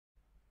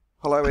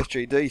Hello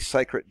SGD,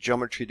 Sacred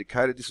Geometry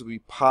Decoded. This will be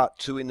part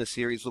 2 in the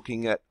series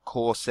looking at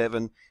Core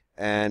 7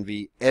 and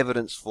the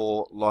evidence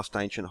for lost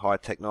ancient high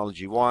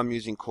technology. Why I'm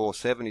using Core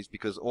 7 is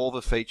because all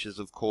the features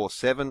of Core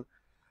 7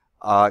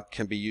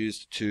 can be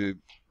used to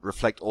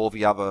reflect all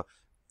the other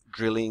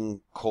drilling,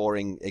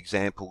 coring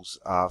examples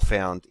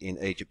found in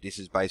Egypt. This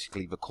is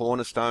basically the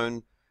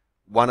cornerstone,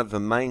 one of the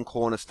main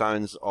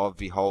cornerstones of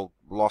the whole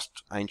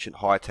lost ancient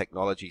high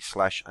technology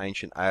 /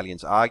 ancient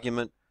aliens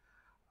argument.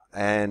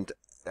 And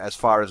as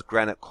far as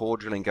granite core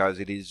drilling goes,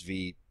 it is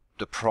the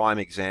prime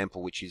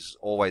example, which is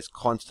always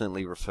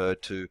constantly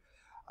referred to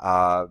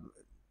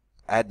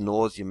ad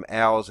nauseum,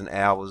 hours and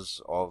hours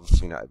of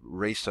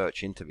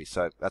research into this.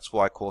 So that's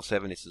why Core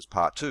 7 this is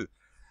part 2.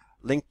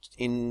 Linked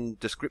in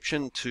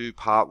description to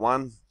part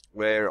 1,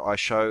 where I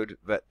showed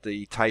that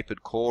the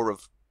tapered core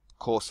of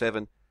Core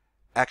 7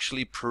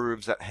 actually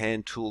proves that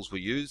hand tools were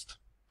used,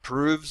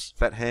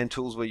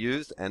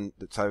 and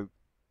so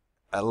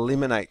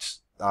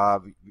eliminates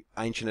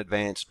ancient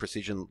advanced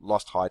precision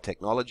lost high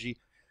technology.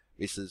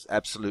 This is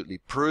absolutely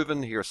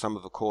proven. Here are some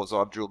of the cores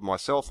I've drilled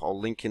myself. I'll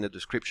link in the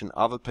description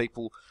other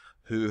people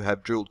who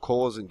have drilled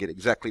cores and get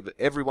exactly, but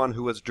everyone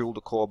who has drilled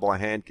a core by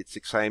hand gets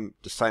the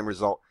same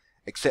result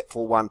except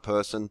for one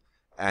person.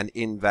 And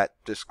in that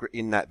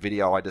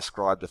video I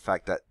described the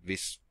fact that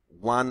this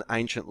one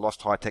ancient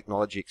lost high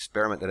technology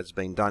experiment that has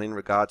been done in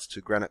regards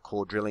to granite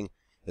core drilling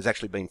has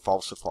actually been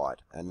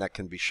falsified, and that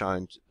can be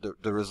shown.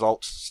 The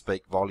results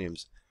speak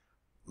volumes.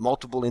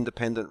 Multiple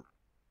independent,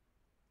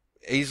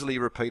 easily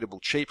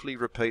repeatable, cheaply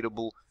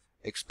repeatable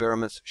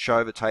experiments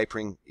show the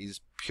tapering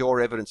is pure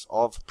evidence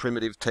of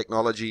primitive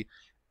technology,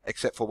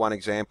 except for one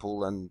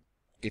example. And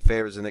if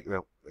there is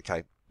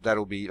okay,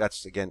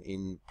 that's again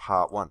in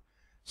part 1.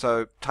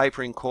 So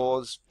tapering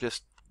cores,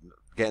 just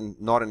again,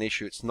 not an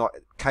issue. It's not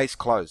case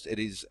closed. It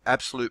is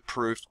absolute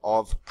proof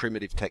of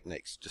primitive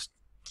techniques. Just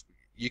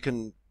you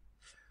can.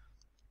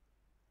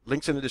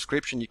 Links in the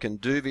description. You can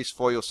do this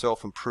for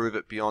yourself and prove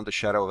it beyond a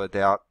shadow of a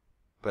doubt,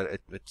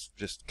 but it's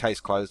just case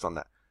closed on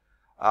that.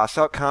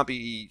 So it can't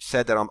be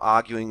said that I'm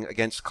arguing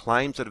against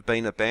claims that have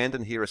been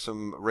abandoned. Here are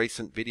some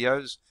recent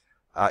videos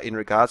in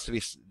regards to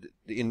this.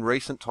 In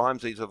recent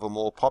times, these are the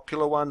more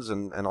popular ones,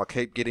 and I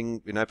keep getting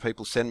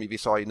people send me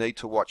this. Oh, you need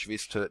to watch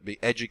this to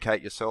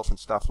educate yourself and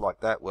stuff like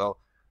that. Well,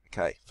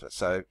 okay.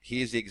 So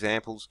here's the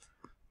examples.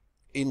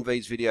 In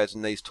these videos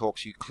and these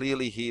talks, you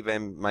clearly hear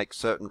them make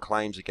certain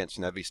claims against,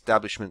 the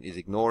establishment is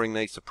ignoring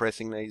these,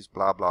 suppressing these,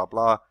 blah, blah,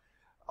 blah.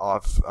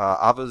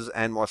 Others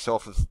and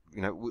myself have,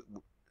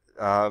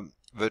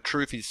 the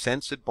truth is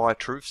censored by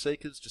truth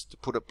seekers, just to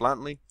put it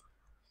bluntly.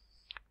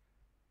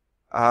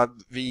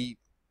 The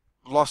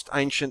lost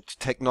ancient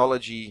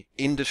technology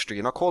industry,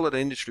 and I call it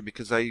industry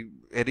because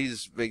it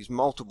is these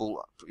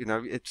multiple, you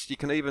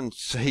can even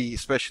see,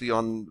 especially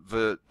on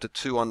the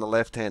two on the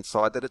left-hand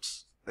side, that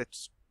it's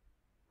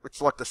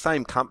like the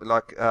same company,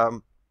 like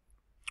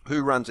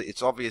who runs it.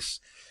 It's obvious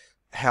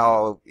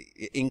how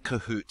in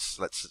cahoots,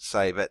 let's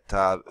say,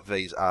 that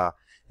these are.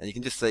 And you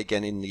can just see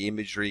again in the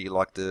imagery,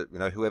 like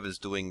whoever's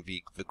doing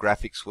the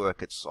graphics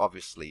work, it's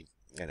obviously,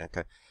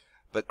 okay.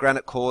 But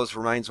granite cores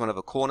remains one of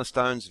the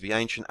cornerstones of the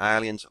ancient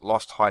aliens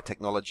lost high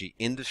technology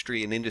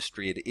industry, an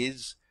industry it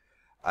is.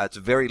 It's a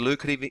very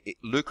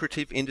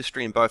lucrative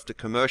industry in both the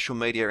commercial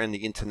media and the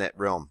internet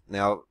realm.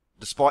 Now,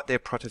 despite their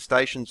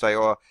protestations, they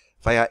are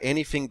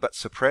anything but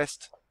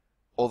suppressed,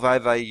 although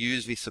they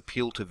use this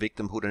appeal to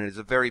victimhood, and it is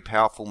a very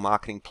powerful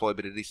marketing ploy,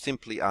 but it is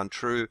simply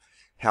untrue.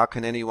 How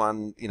can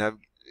anyone,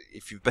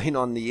 if you've been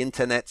on the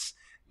internets,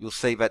 you'll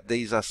see that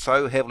these are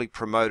so heavily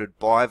promoted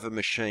by the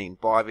machine,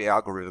 by the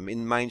algorithm,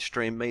 in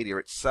mainstream media.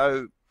 It's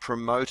so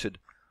promoted,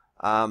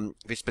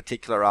 this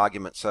particular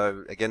argument.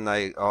 So again,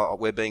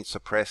 we're being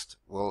suppressed.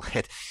 Well,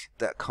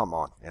 come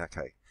on,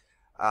 okay.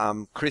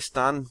 Chris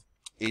Dunn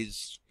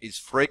is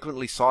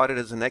frequently cited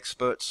as an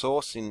expert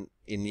source in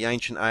the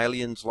ancient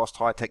aliens lost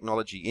high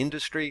technology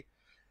industry.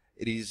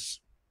 It is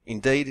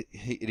indeed,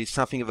 it is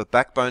something of a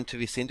backbone to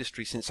this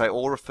industry, since they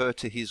all refer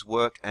to his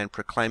work and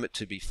proclaim it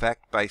to be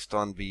fact based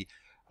on the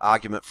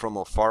argument from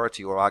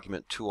authority or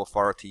argument to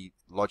authority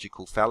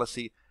logical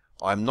fallacy.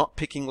 I'm not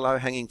picking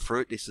low-hanging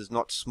fruit. This is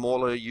not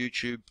smaller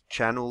YouTube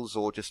channels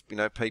or just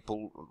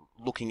people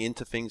looking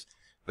into things.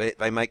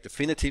 They make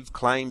definitive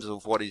claims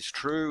of what is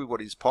true,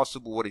 what is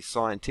possible, what is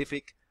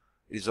scientific.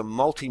 It is a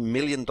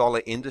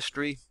multi-million-dollar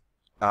industry.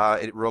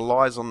 It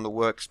relies on the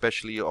work,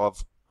 especially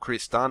of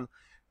Chris Dunn,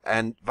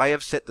 and they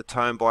have set the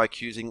tone by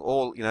accusing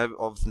all,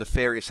 of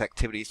nefarious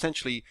activity.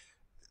 Essentially,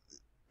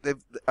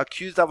 they've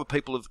accused other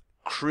people of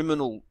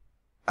criminal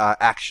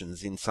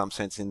actions in some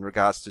sense in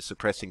regards to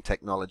suppressing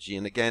technology.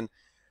 And again,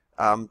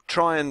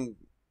 try and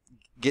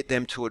get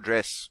them to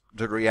address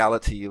the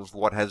reality of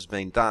what has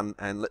been done,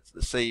 and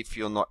let's see if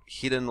you're not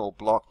hidden or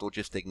blocked or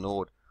just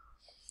ignored.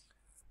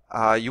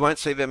 You won't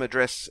see them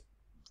address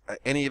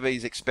any of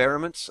these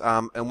experiments,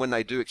 and when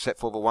they do,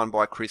 except for the one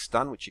by Chris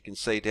Dunn, which you can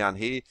see down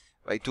here,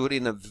 they do it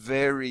in a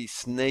very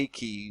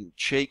sneaky,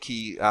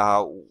 cheeky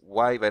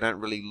way. They don't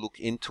really look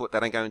into it.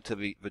 They don't go into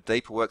the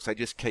deeper works. They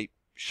just keep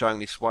showing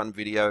this one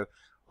video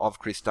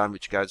of keystone,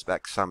 which goes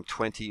back some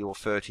 20 or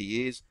 30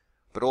 years,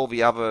 but all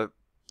the other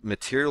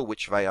material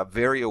which they are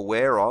very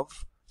aware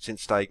of,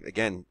 since they,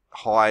 again,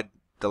 hide,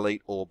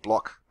 delete, or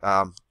block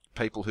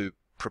people who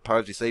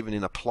propose this even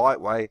in a polite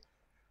way.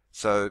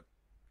 So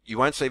you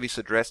won't see this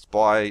addressed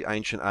by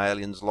ancient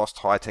aliens, lost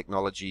high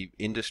technology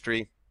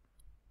industry.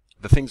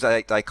 The things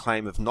they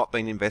claim have not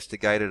been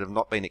investigated, have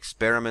not been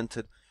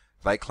experimented.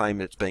 They claim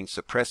it's being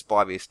suppressed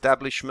by the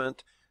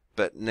establishment,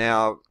 but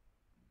now,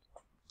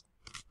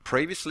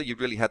 previously you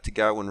really had to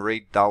go and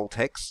read dull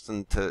texts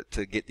and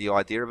to get the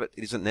idea of it.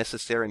 It isn't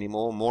necessary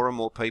anymore. More and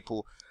more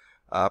people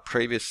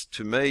previous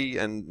to me,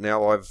 and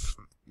now I've,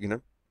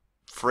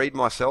 freed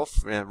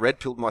myself,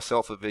 red-pilled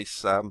myself of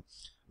this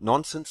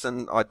nonsense,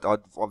 and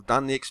I've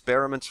done the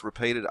experiments,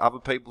 repeated other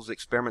people's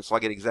experiments. I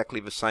get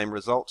exactly the same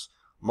results.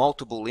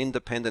 Multiple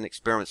independent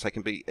experiments. They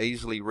can be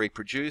easily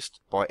reproduced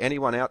by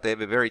anyone out there.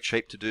 They're very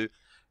cheap to do,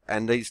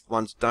 and these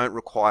ones don't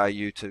require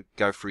you to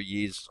go through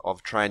years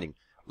of training.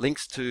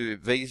 Links to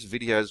these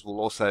videos will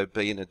also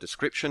be in the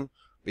description.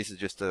 This is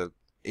just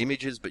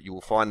images, but you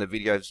will find the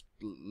videos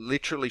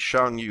literally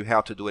showing you how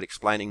to do it,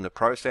 explaining the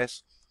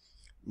process.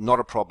 Not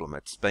a problem.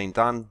 It's been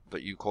done, but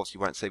of course you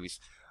won't see this.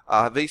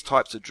 These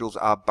types of drills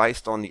are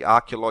based on the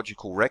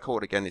archaeological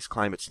record. Again, this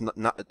claim it's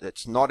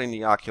not in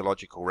the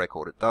archaeological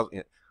record. It does.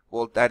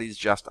 Well, that is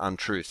just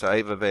untrue. So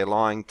either they're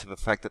lying to the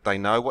fact that they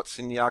know what's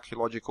in the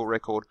archaeological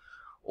record,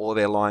 or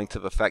they're lying to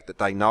the fact that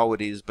they know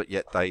it is, but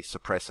yet they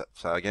suppress it.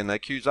 So again, they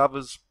accuse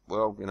others.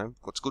 Well,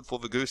 what's good for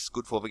the goose is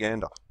good for the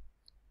gander.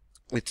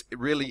 It's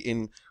really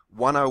in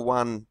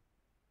 101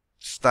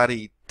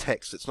 study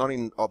text. It's not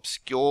in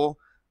obscure,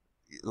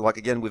 like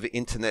again with the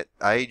internet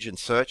age and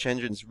search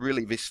engines.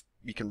 Really,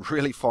 you can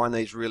really find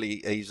these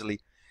really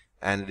easily,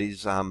 and it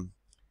is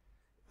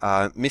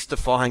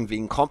mystifying the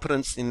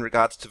incompetence in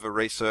regards to the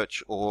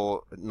research,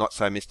 or not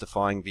so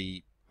mystifying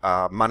the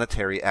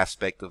monetary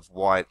aspect of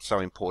why it's so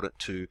important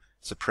to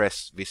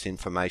suppress this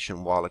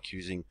information while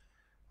accusing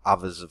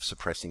others of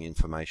suppressing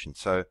information.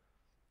 So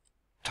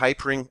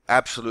tapering,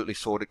 absolutely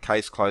sorted,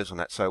 case closed on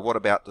that. So what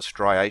about the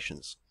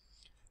striations?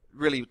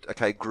 Really,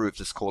 okay, grooves,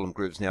 let's call them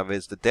grooves. Now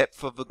there's the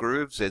depth of the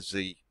grooves, there's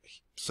the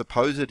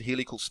supposed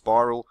helical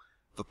spiral,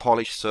 the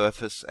polished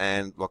surface,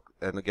 and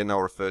again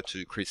I'll refer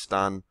to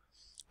keystone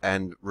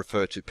and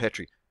refer to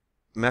Petrie.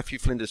 Matthew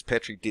Flinders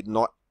Petrie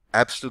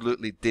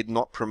absolutely did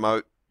not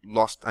promote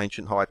lost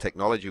ancient high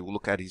technology. We'll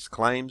look at his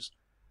claims.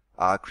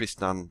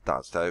 Keystone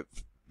does. So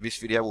this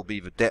video will be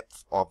the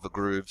depth of the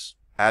grooves.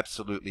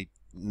 Absolutely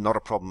not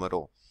a problem at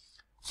all.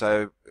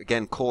 So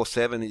again, core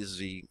 7 is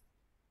the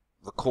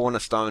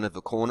cornerstone of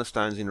the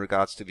cornerstones in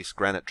regards to this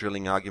granite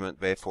drilling argument.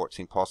 Therefore it's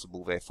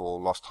impossible.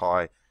 Therefore lost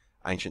high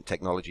ancient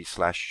technology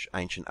 /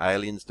 ancient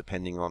aliens,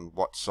 depending on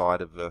what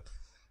side of the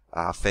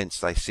fence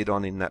they sit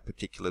on in that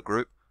particular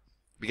group.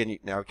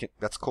 Now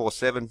that's core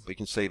 7. We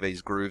can see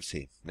these grooves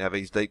here. Now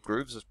these deep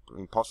grooves are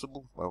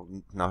impossible. Well,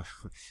 no,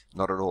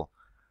 not at all.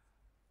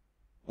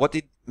 What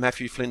did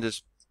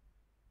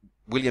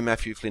William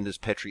Matthew Flinders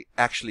Petrie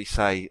actually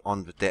say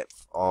on the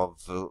depth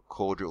of the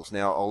core drills?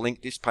 Now I'll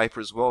link this paper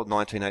as well,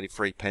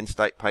 1983 Penn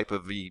State paper.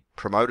 The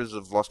promoters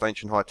of lost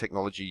ancient high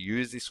technology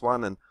use this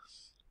one and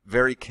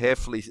very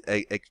carefully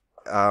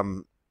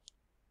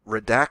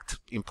redact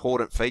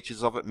important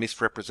features of it,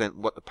 misrepresent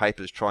what the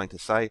paper is trying to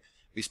say.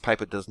 This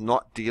paper does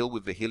not deal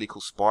with the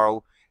helical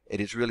spiral. It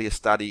is really a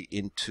study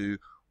into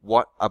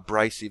what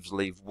abrasives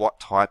leave what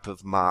type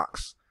of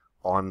marks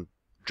on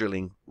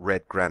drilling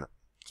red granite.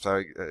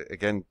 So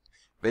again,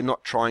 they're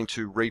not trying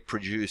to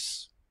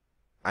reproduce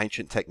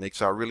ancient techniques.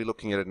 They are really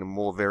looking at it in a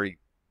more very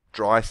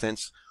dry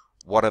sense.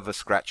 What are the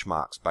scratch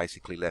marks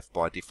basically left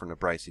by different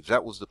abrasives?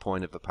 That was the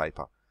point of the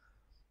paper.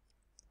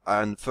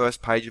 On the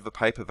first page of the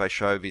paper, they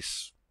show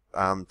this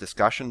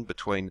discussion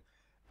between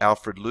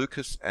Alfred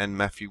Lucas and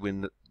Matthew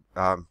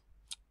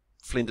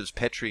Flinders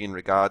Petrie in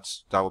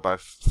regards, they were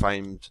both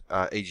famed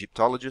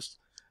Egyptologists,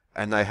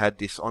 and they had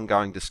this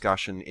ongoing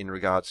discussion in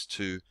regards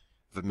to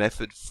the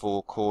method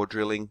for core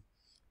drilling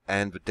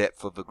and the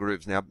depth of the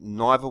grooves. Now,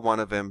 neither one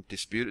of them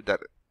disputed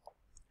that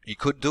you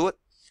could do it.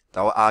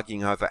 They were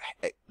arguing over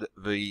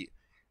the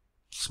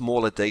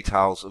smaller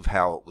details of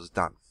how it was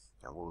done.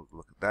 Now, we'll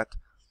look at that.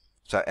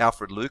 So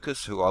Alfred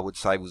Lucas, who I would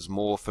say was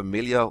more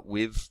familiar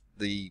with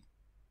the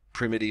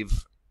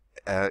primitive,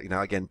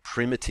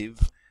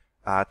 primitive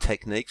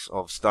techniques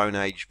of Stone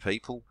Age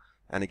people.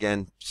 And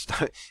again,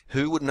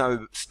 who would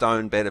know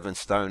stone better than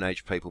Stone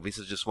Age people? This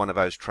is just one of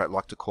those,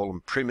 like to call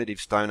them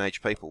primitive Stone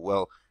Age people.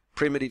 Well,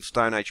 primitive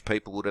Stone Age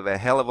people would have a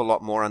hell of a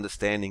lot more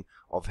understanding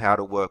of how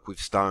to work with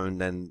stone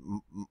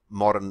than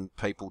modern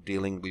people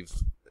dealing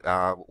with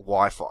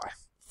Wi-Fi,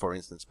 for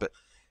instance. But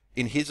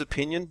in his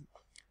opinion,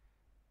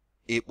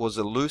 it was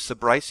a loose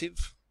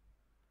abrasive,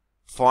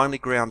 finely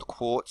ground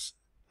quartz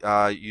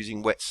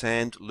using wet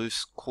sand,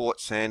 loose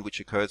quartz sand, which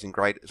occurs in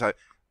great. So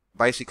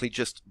basically,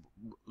 just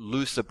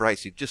loose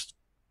abrasive. Just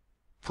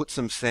put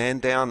some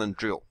sand down and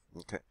drill.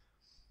 Okay.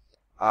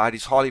 It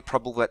is highly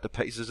probable that the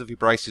pieces of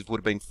abrasive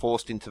would have been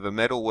forced into the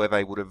metal, where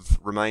they would have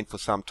remained for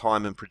some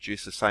time and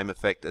produced the same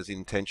effect as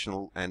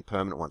intentional and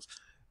permanent ones.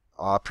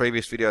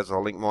 previous videos,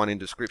 I'll link mine in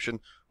description.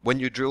 When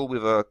you drill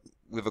with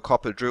a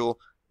copper drill,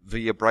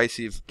 the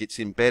abrasive gets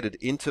embedded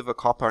into the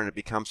copper and it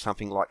becomes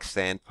something like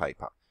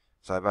sandpaper.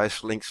 So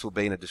those links will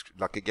be in a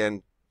description. Like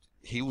again,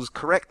 he was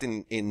correct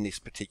in this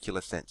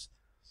particular sense.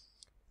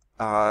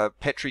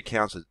 Petrie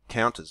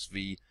counters.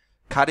 The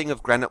cutting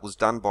of granite was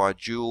done by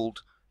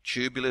jeweled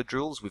tubular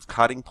drills with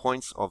cutting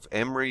points of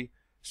emery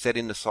set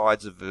in the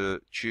sides of the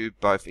tube,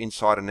 both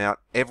inside and out.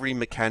 Every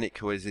mechanic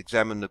who has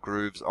examined the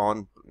grooves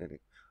on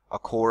a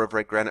core of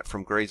red granite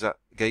from Giza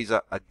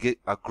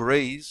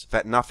agrees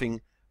that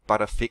nothing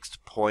but a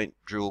fixed point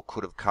drill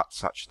could have cut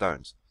such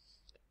stones.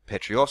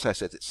 Petrie also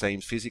says it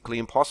seems physically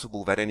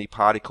impossible that any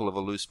particle of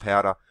a loose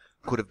powder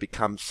could have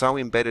become so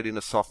embedded in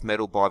a soft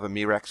metal by the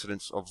mere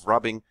accidents of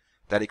rubbing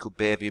that it could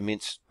bear the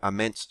immense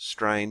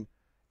strain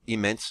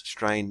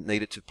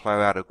needed to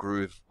plough out a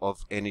groove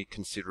of any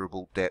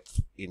considerable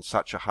depth in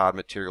such a hard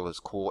material as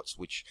quartz,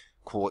 which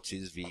quartz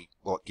is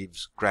what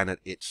gives granite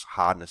its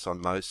hardness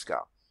on Mohs.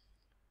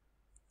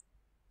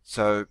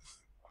 So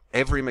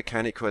every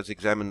mechanic who has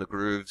examined the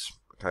grooves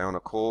on a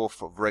core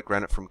of red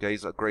granite from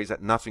Giza agrees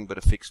that nothing but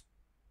a fixed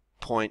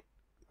point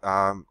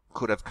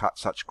could have cut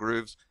such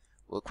grooves.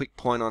 Well, a quick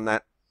point on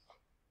that: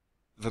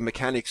 the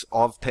mechanics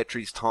of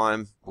Petrie's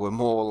time were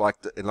more like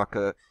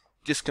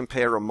just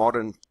compare a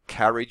modern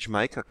carriage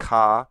maker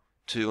car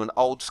to an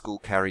old school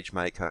carriage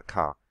maker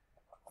car.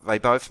 They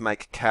both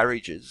make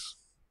carriages.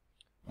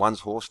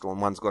 One's horse-drawn,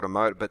 one's got a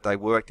motor, but they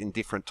worked in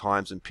different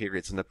times and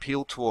periods. An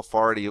appeal to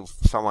authority of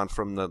someone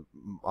from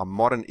a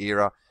modern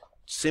era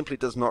simply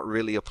does not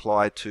really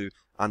apply to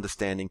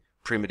understanding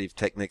primitive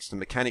techniques. The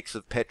mechanics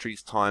of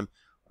Petrie's time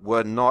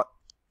were not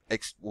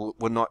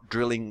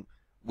drilling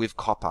with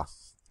copper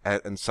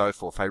and so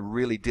forth. They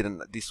really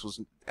didn't. This was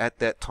at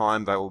that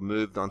time they were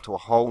moved onto a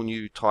whole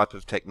new type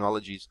of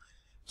technologies.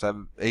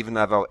 So even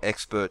though they were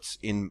experts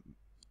in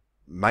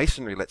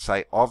masonry, let's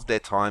say, of their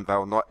time, they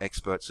were not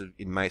experts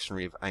in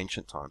masonry of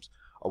ancient times.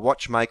 A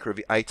watchmaker of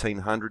the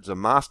 1800s, a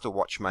master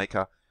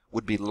watchmaker,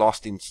 would be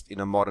lost in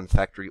a modern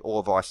factory,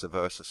 or vice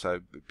versa.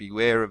 So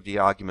beware of the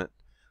argument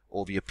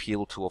or the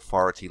appeal to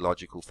authority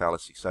logical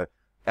fallacy. So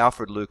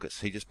Alfred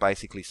Lucas, he just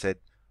basically said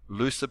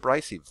loose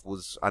abrasive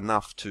was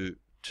enough to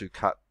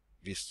cut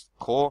this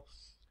core.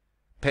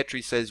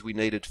 Petrie says we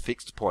needed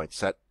fixed points,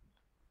 that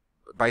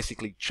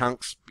basically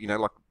chunks,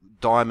 like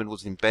diamond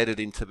was embedded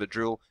into the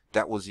drill.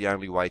 That was the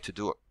only way to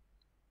do it.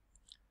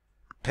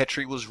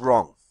 Petrie was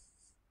wrong.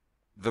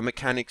 The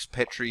mechanics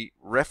Petrie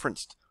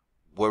referenced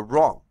were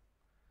wrong.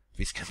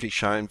 This can be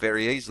shown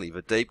very easily.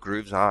 The deep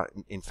grooves are,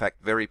 in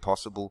fact, very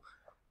possible.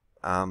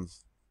 Modern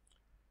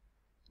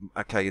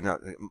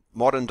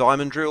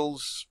diamond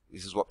drills,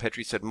 this is what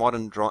Petrie said,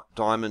 modern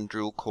diamond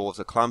drill cores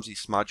are clumsy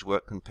smudge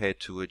work compared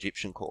to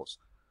Egyptian cores.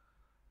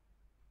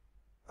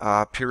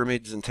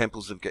 Pyramids and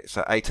temples of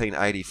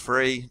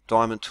 1883,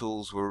 diamond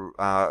tools were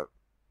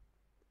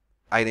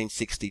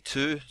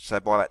 1862, so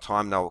by that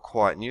time they were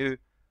quite new.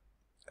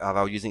 They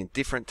were using a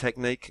different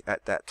technique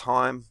at that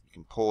time. You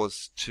can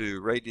pause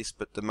to read this,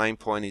 but the main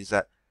point is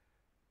that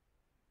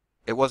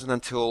it wasn't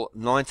until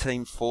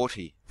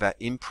 1940 that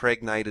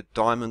impregnated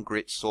diamond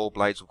grit saw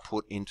blades were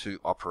put into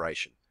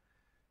operation.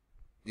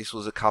 This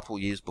was a couple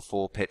years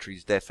before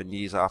Petrie's death and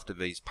years after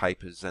these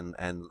papers and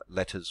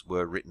letters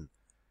were written.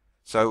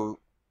 So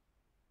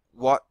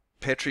what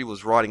Petrie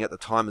was writing at the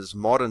time as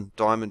modern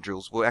diamond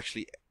drills were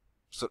actually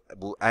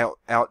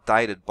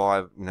outdated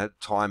by the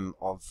time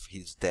of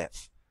his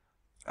death.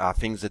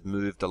 Things had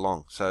moved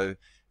along. So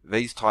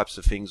these types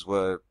of things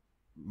were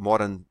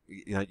modern.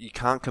 You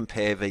can't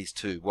compare these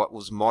two. What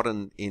was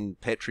modern in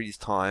Petrie's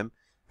time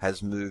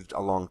has moved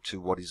along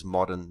to what is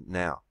modern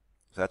now.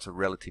 So that's a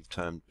relative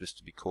term, just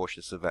to be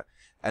cautious of that.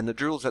 And the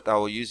drills that they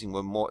were using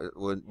were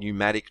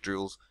pneumatic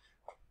drills.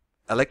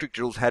 Electric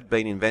drills had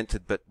been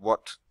invented, but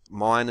what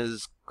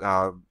miners,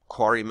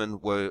 quarrymen,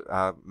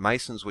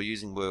 masons were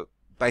using were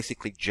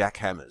basically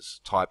jackhammers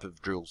type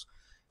of drills.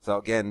 So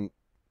again,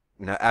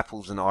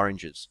 apples and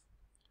oranges.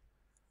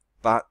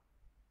 But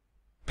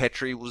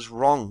Petrie was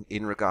wrong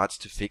in regards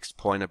to fixed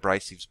point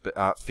abrasives,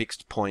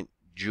 fixed point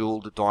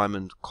jeweled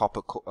diamond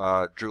copper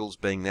drills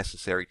being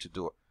necessary to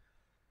do it.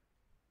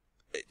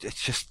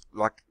 It's just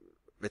like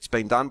it's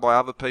been done by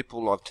other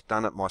people. I've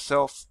done it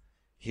myself.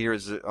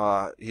 Here's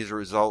a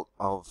result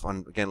of,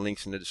 again,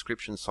 links in the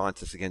description,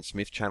 Scientists Against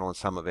Smith channel and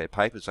some of their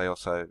papers.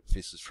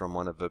 This is from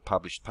one of the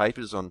published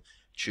papers on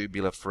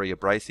tubular free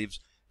abrasives.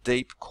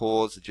 Deep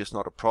cores are just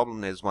not a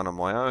problem. There's one of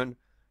my own.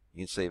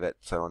 You can see that.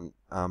 So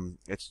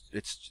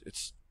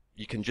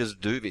you can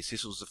just do this.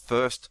 This was the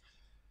first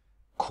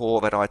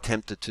core that I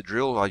attempted to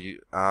drill. That's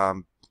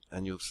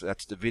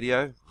the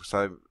video.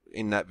 So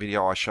in that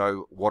video I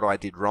show what I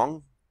did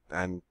wrong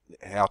and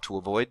how to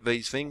avoid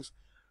these things.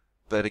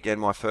 But again,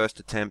 my first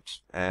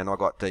attempt, and I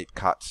got deep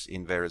cuts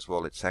in there as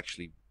well. It's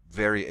actually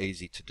very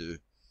easy to do.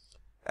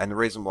 And the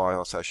reason why I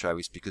also show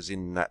is because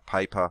in that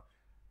paper,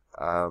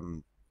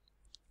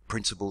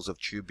 Principles of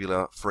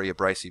Tubular Free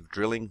Abrasive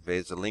Drilling,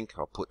 there's a link.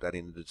 I'll put that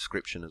in the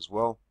description as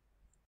well.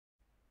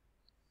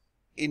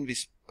 In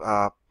this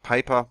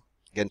paper,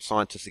 Again,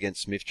 scientists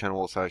against Smith Channel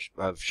also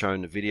have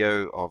shown a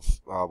video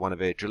of one of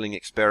their drilling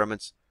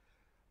experiments.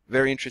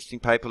 Very interesting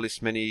paper,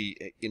 lists many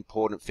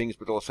important things,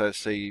 but also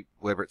see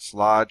whether it's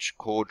large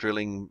core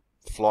drilling,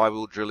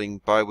 flywheel drilling,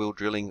 bow wheel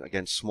drilling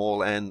against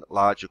small and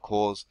larger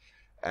cores,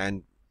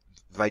 and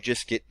they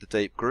just get the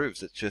deep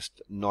grooves. It's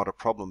just not a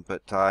problem,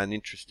 but an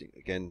interesting,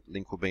 again,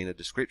 link will be in the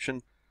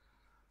description.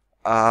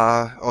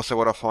 Also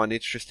what I find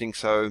interesting,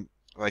 so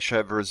they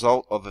show the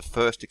result of the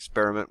first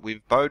experiment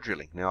with bow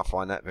drilling. Now I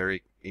find that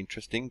very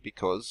interesting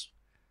because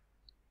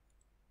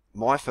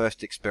my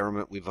first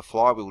experiment with a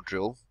flywheel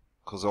drill,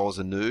 because I was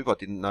a noob, I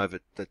didn't know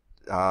that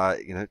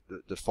you know,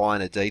 the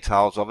finer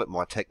details of it.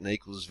 My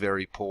technique was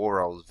very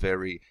poor. I was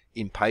very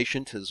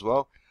impatient as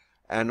well,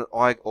 and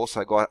I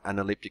also got an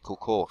elliptical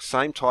core.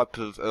 Same type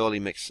of early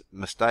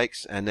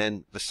mistakes, and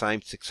then the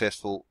same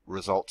successful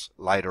results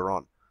later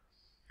on,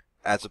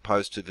 as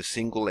opposed to the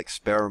single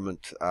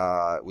experiment,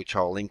 which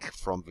I'll link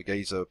from the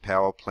Giza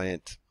power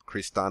plant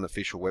Chris Dunn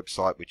official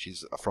website, which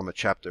is from a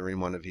chapter in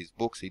one of his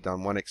books. He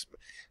done one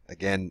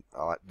again,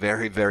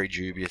 very, very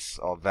dubious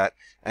of that.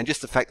 And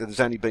just the fact that there's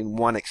only been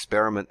one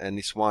experiment, and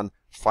this one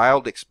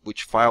failed,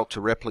 which failed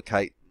to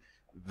replicate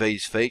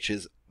these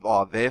features.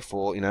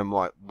 Therefore, you know,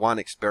 my one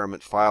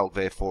experiment failed,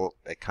 therefore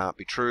it can't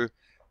be true.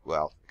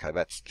 Well, okay,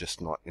 that's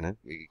just not, you know,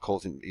 he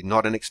calls him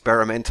not an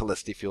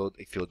experimentalist if you're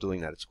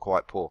doing that. It's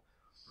quite poor.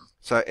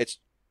 So it's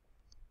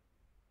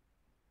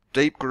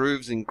deep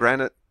grooves in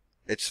granite.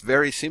 It's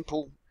very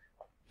simple.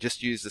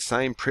 Just use the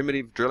same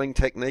primitive drilling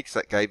techniques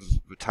that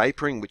gave the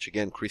tapering, which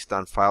again Chris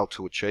Dunn failed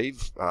to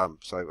achieve.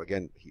 So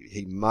again,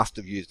 he must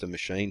have used a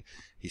machine.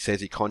 He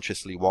says he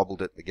consciously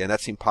wobbled it. Again,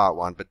 that's in part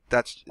one, but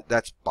that's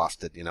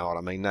busted. You know what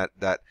I mean?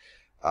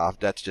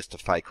 That's just a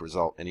fake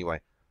result anyway.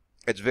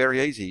 It's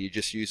very easy. You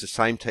just use the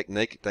same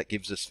technique that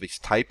gives us this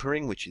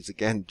tapering, which is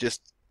again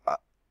just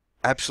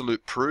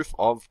absolute proof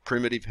of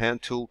primitive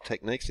hand tool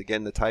techniques.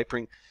 Again, the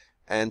tapering,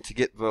 and to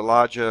get the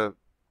larger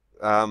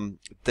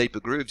deeper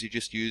grooves, you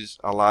just use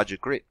a larger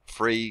grit,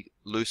 free,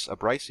 loose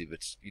abrasive.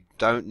 You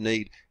don't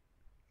need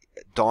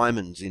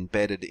diamonds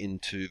embedded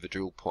into the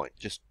drill point.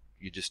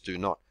 You just do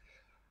not.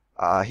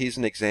 Here's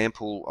an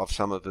example of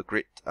some of the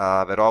grit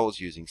that I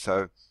was using.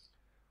 So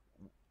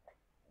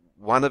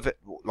one of it,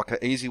 like an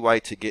easy way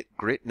to get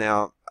grit.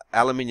 Now,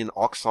 aluminium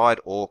oxide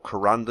or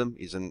corundum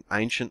is an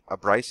ancient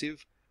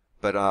abrasive,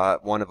 but I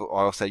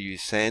also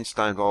use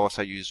sandstone. I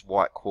also use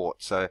white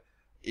quartz. So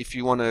if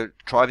you want to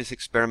try this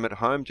experiment at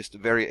home, just a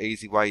very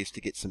easy way is to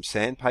get some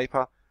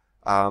sandpaper.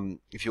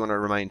 If you want to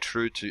remain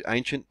true to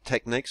ancient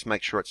techniques,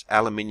 make sure it's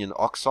aluminium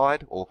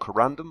oxide or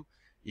corundum.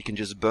 You can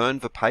just burn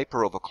the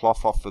paper or the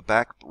cloth off the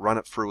back, run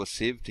it through a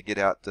sieve to get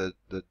out the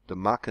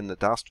muck and the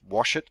dust,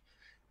 wash it,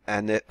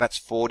 and that's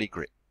 40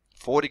 grit.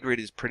 40 grit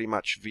is pretty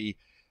much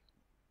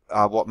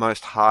what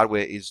most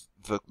hardware is.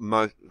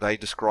 They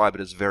describe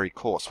it as very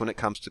coarse. When it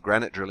comes to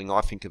granite drilling,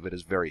 I think of it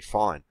as very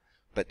fine.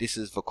 But this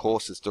is the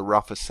coarsest, the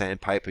roughest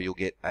sandpaper you'll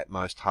get at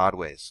most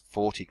hardwares,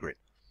 40 grit.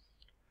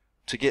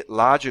 To get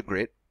larger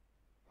grit,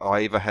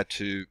 I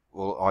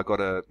got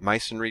a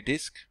masonry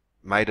disc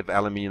made of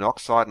aluminium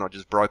oxide, and I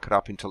just broke it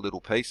up into little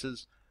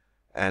pieces,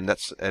 and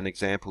that's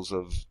examples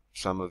of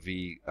some of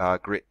the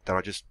grit that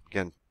I just,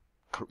 again,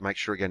 make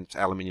sure again it's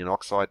aluminium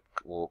oxide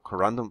or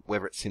corundum.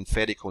 Whether it's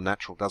synthetic or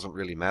natural doesn't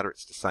really matter,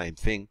 it's the same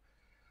thing.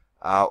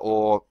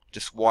 Or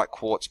just white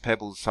quartz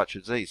pebbles such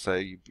as these. So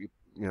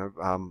you know,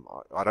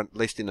 I don't, at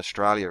least in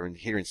Australia and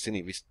here in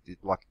Sydney,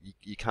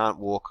 you can't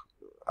walk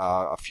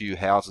a few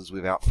houses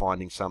without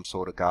finding some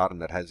sort of garden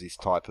that has this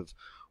type of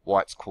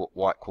white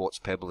quartz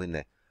pebble in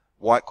there.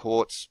 White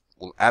quartz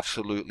will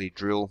absolutely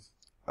drill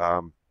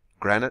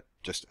granite.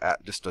 Just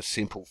a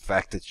simple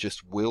fact. It's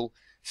just will.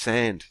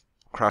 Sand,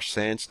 crushed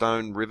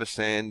sandstone, river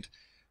sand,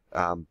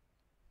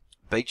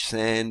 beach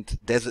sand,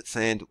 desert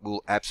sand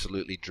will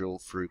absolutely drill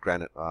through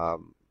granite.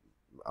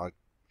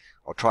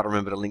 I'll try to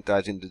remember to link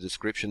those in the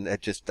description.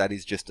 That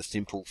is just a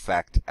simple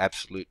fact,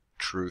 absolute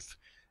truth,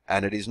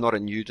 and it is not a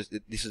new.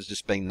 This has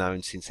just been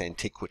known since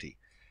antiquity,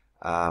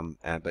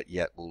 but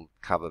yet we'll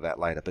cover that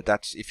later. But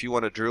that's if you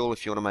want to drill,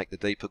 if you want to make the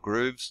deeper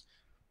grooves.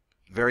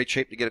 Very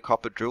cheap to get a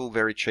copper drill.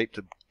 Very cheap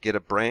to get a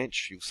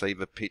branch. You'll see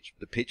the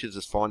pictures.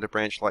 Just find a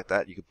branch like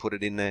that. You can put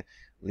it in there.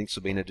 Links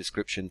will be in the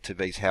description to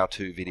these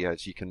how-to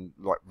videos. You can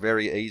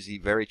very easy,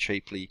 very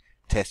cheaply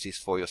test this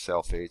for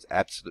yourself.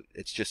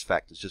 It's just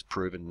fact. It's just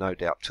proven, no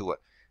doubt to it.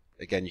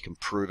 Again, you can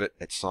prove it.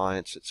 It's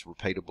science. It's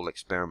repeatable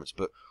experiments.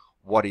 But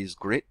what is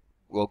grit?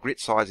 Well, grit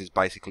size is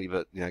basically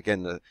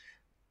the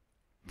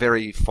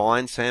very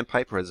fine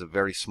sandpaper has a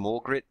very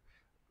small grit.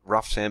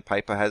 Rough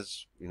sandpaper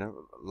has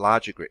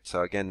larger grit.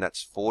 So again,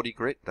 that's 40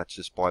 grit. That's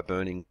just by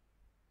burning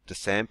the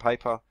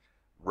sandpaper.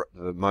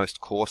 The most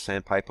coarse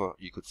sandpaper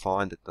you could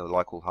find at the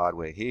local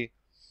hardware here.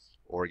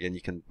 Or again, you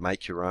can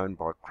make your own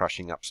by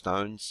crushing up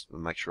stones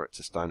and make sure it's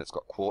a stone that's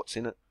got quartz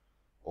in it.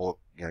 Or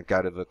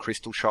go to the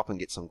crystal shop and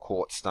get some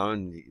quartz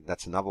stone.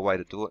 That's another way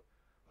to do it.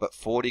 But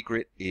 40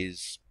 grit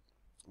is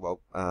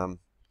so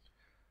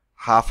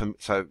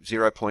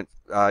 0.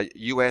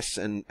 US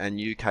and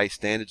UK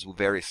standards will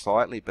vary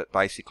slightly, but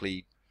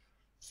basically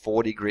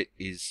 40 grit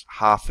is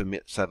half a mil,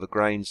 so the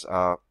grains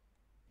are,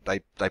 they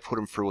put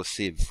them through a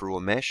sieve, through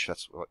a mesh.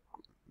 That's what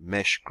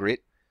mesh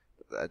grit.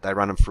 They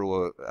run them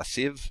through a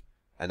sieve,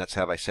 and that's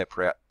how they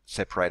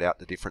separate out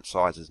the different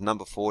sizes.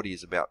 Number 40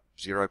 is about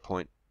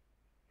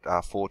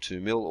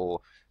 0.42 mil,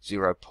 or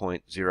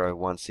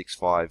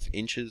 0.0165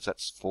 inches.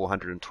 That's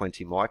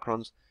 420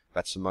 microns.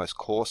 That's the most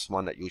coarse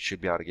one that you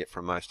should be able to get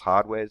from most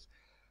hardwares.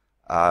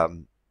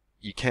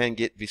 You can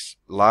get this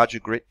larger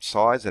grit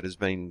size that has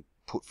been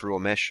put through a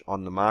mesh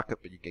on the market,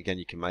 but again,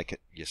 you can make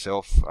it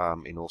yourself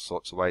in all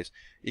sorts of ways.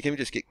 You can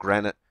just get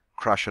granite,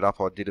 crush it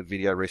up. I did a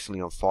video recently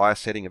on fire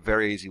setting. A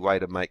very easy way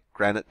to make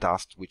granite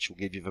dust, which will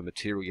give you the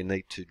material you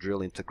need to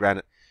drill into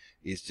granite,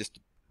 is just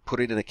put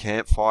it in a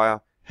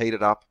campfire, heat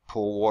it up,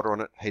 pour water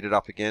on it, heat it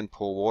up again,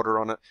 pour water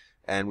on it,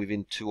 and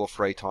within 2 or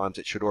 3 times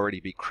it should already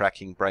be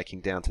cracking,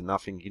 breaking down to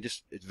nothing.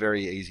 It's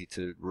very easy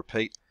to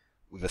repeat.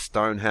 With a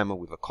stone hammer,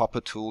 with a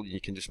copper tool,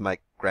 you can just make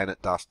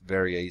granite dust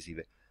very easy.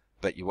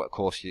 But of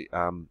course,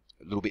 a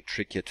little bit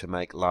trickier to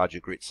make larger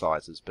grit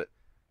sizes. But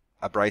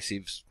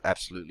abrasives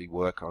absolutely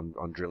work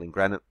on drilling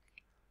granite.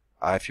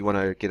 If you want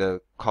to get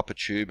a copper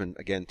tube and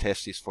again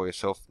test this for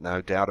yourself,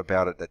 no doubt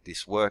about it that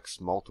this works.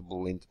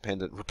 Multiple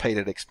independent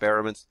repeated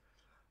experiments.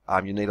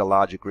 You need a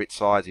larger grit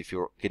size if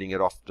you're getting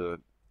it off the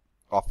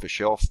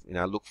shelf.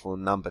 Look for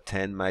number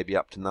 10, maybe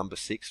up to number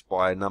 6.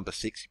 By number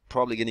 6, you're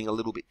probably getting a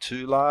little bit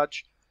too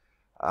large.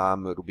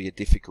 It'll be a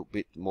difficult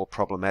bit more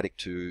problematic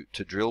to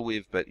drill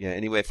with, but yeah,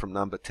 anywhere from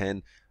number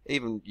 10,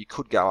 even you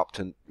could go up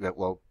to,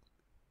 well,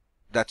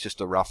 that's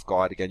just a rough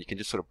guide. Again, you can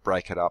just sort of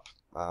break it up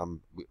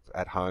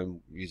at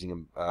home using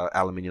an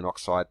aluminium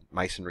oxide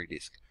masonry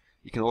disc.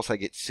 You can also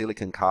get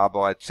silicon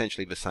carbide,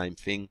 essentially the same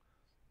thing,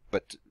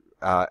 but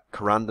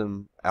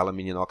corundum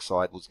aluminium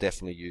oxide was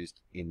definitely used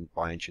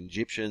by ancient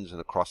Egyptians and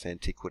across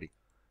antiquity.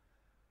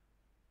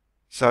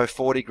 So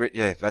 40 grit,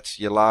 yeah, that's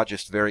your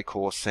largest, very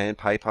coarse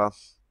sandpaper.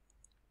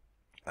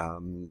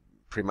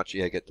 Pretty much,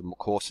 yeah, get the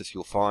coarsest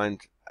you'll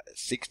find.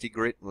 60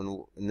 grit.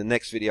 In the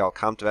next video, I'll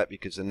come to that,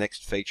 because the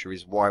next feature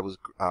is why was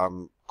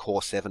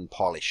Core 7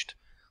 polished.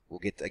 We'll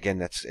get again.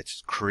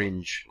 It's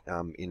cringe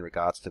in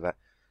regards to that.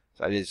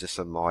 So it is just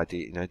some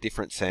idea.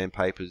 Different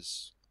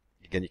sandpapers.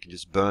 Again, you can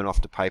just burn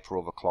off the paper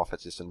or the cloth.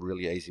 It's just a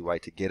really easy way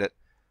to get it.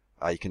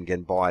 You can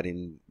again buy it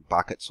in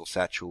buckets or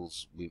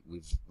satchels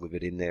with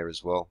it in there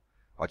as well.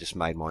 I just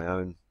made my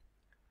own.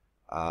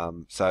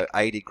 So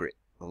 80 grit.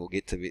 And we'll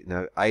get to it.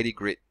 80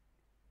 grit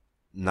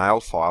nail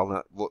file.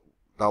 Now,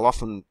 they'll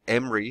often,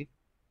 emery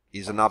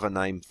is another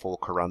name for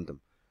corundum.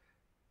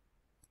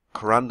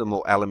 Corundum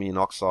or aluminium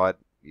oxide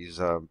is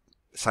the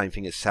same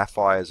thing as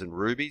sapphires and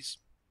rubies,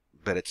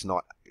 but it's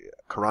not.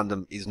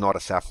 Corundum is not a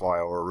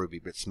sapphire or a ruby,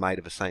 but it's made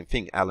of the same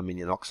thing,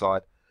 aluminium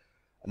oxide.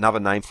 Another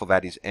name for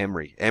that is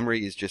emery.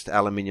 Emery is just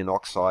aluminium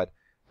oxide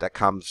that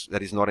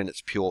is not in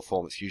its pure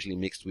form. It's usually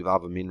mixed with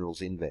other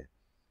minerals in there.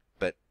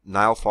 But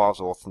nail files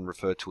are often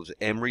referred to as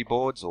emery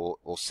boards, or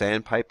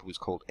sandpaper is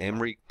called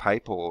emery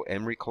paper or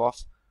emery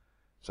cloth.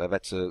 So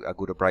that's a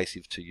good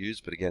abrasive to use,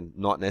 but again,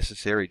 not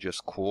necessary.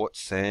 Just quartz,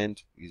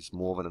 sand is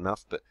more than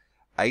enough. But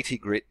 80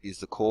 grit is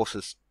the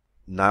coarsest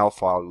nail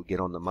file you'll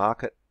get on the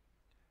market.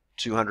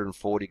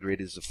 240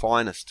 grit is the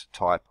finest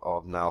type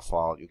of nail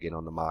file you'll get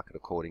on the market,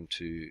 according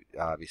to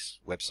this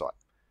website.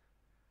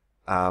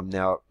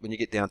 Now, when you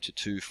get down to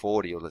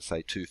 240, or let's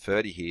say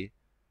 230 here,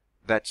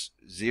 that's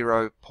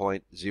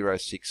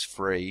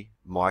 0.063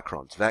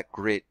 microns. That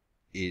grit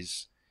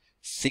is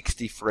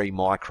 63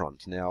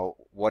 microns. Now,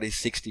 what is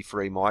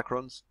 63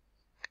 microns?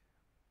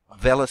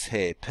 Vellus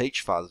hair,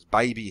 peach fuzz,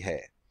 baby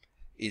hair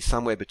is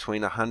somewhere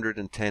between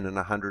 110 and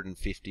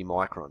 150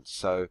 microns.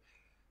 So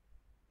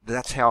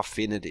that's how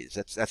thin it is.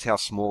 That's how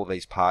small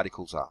these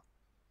particles are.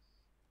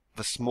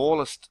 The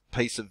smallest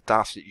piece of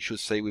dust that you should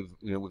see with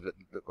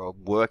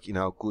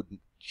a good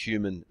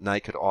human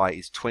naked eye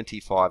is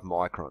 25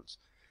 microns.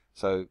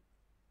 So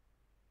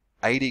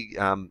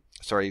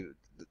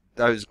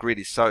those grit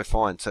is so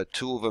fine. So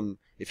 2 of them,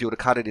 if you were to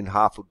cut it in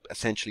half, would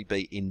essentially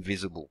be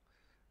invisible.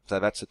 So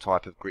that's the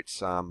type of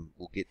grits.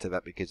 We'll get to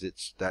that, because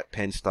it's that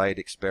Penn State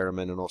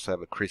experiment and also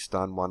the Chris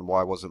Dunn one.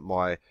 Why wasn't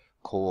my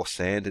core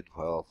sanded?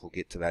 Well, we'll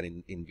get to that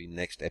in the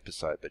next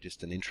episode, but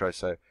just an intro.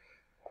 So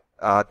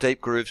deep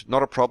grooves,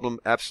 not a problem,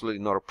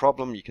 absolutely not a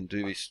problem. You can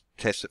do this,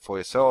 test it for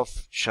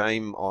yourself.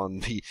 Shame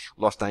on the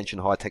lost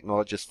ancient high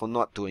technologists for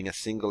not doing a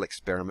single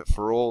experiment,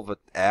 for all the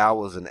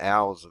hours and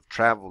hours of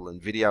travel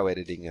and video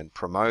editing and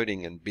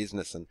promoting and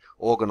business and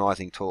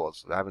organizing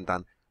tours. They haven't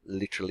done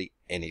literally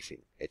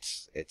anything.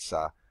 It's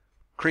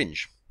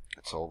cringe.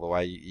 That's all the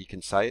way you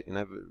can say it.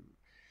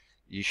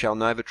 You shall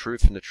know the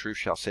truth, and the truth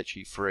shall set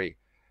you free.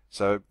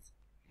 So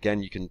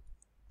again, you can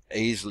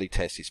easily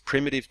test these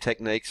primitive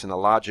techniques, and a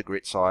larger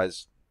grit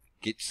size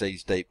gets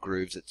these deep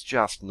grooves. It's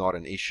just not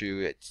an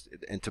issue.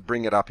 And to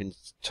bring it up in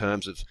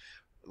terms of,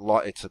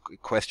 it's a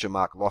question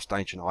mark, lost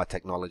ancient high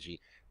technology,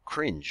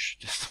 cringe,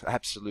 just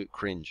absolute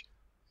cringe.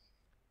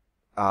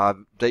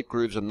 Deep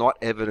grooves are not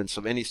evidence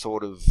of any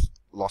sort of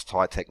lost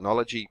high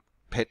technology.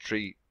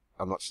 Petrie,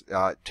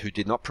 who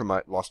did not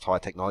promote lost high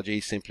technology,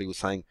 he simply was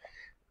saying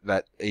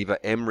that either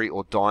emery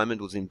or diamond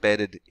was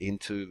embedded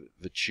into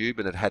the tube,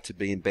 and it had to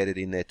be embedded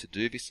in there to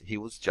do this. He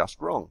was just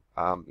wrong.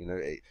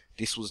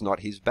 This was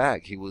not his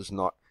bag. He was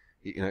not.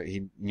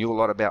 He knew a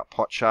lot about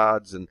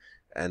potsherds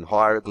and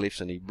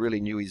hieroglyphs, and he really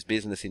knew his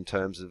business in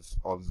terms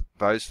of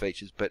those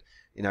features. But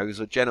he was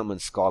a gentleman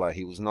scholar.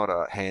 He was not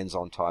a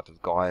hands-on type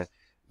of guy.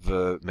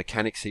 The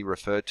mechanics he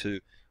referred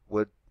to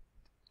were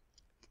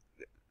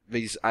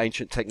these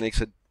ancient techniques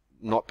had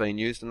not been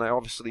used, and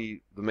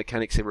the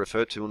mechanics he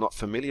referred to were not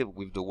familiar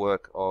with the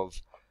work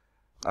of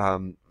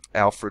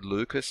Alfred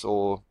Lucas,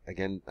 or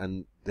again,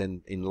 and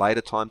then in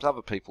later times,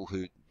 other people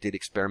who did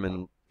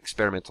experimental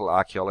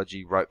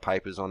archaeology, wrote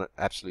papers on it,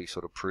 absolutely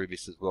sort of prove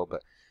this as well.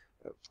 But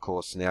of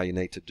course, now you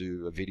need to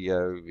do a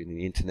video in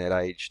the internet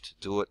age to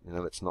do it.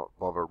 Let's not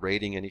bother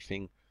reading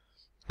anything,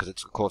 because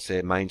it's, of course,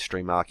 they're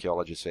mainstream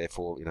archaeologists.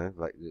 Therefore,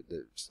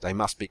 they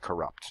must be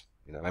corrupt.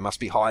 They must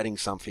be hiding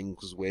something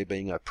because we're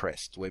being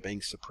oppressed, we're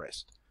being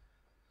suppressed.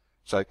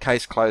 So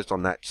case closed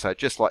on that. So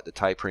just like the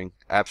tapering,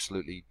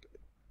 absolutely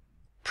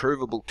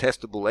provable,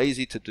 testable,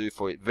 easy to do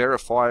for it,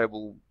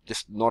 verifiable,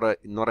 just not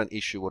an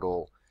issue at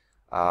all.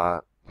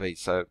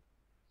 So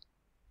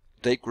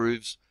deep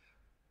grooves,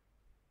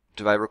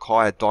 do they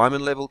require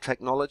diamond level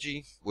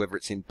technology, whether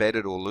it's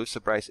embedded or loose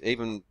abrasive?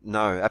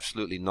 No,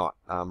 absolutely not.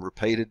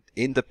 Repeated,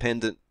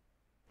 independent,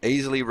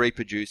 easily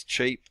reproduced,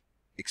 cheap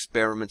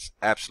experiments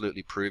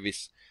absolutely prove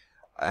this.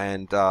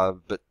 And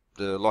but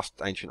the lost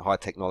ancient high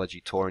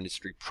technology tour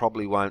industry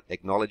probably won't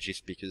acknowledge this,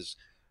 because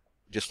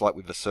just like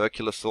with the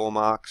circular saw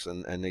marks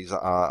and these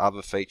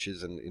other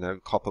features,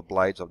 and copper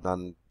blades, I've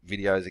done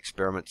videos,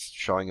 experiments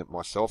showing it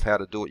myself how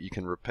to do it. You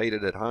can repeat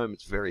it at home.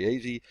 It's very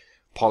easy.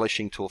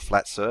 Polishing to a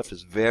flat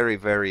surface, very,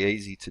 very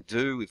easy to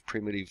do with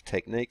primitive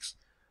techniques.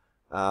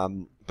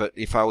 But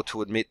if I were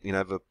to admit,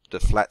 the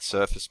flat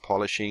surface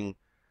polishing,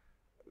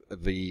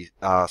 the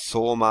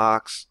saw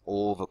marks,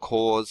 or the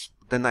cores,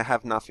 then they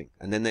have nothing,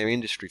 and then their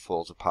industry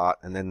falls apart,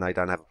 and then they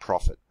don't have a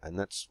profit, and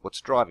that's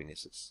what's driving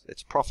this.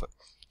 It's profit,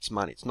 it's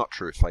money, it's not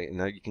truth.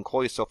 You can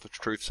call yourself a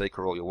truth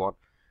seeker all you want,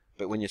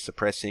 but when you're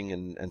suppressing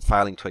and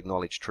failing to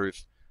acknowledge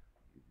truth,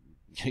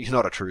 you're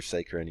not a truth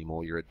seeker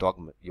anymore. You're a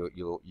dogma.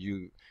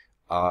 You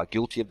are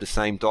guilty of the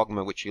same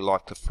dogma which you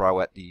like to throw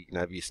at the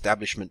the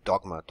establishment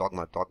dogma.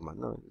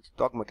 No,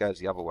 dogma goes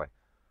the other way.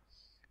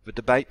 The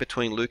debate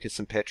between Lucas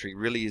and Petrie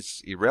really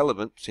is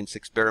irrelevant, since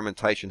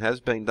experimentation has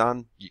been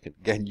done.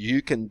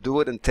 You can do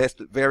it and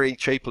test it very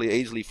cheaply,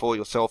 easily for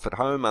yourself at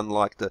home,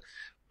 unlike the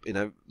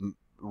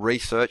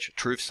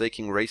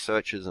truth-seeking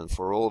researchers, and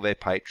for all their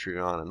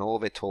Patreon and all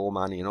their tour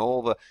money and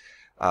all the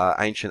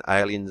ancient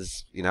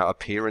aliens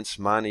appearance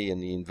money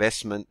and the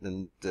investment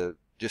and the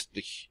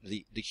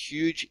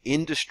huge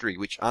industry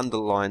which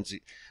underlies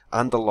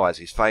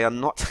this. They are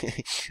not.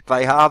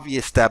 They are the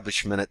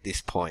establishment at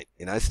this point.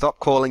 Stop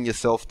calling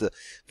yourself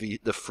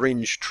the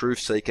fringe truth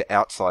seeker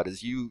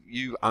outsiders.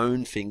 You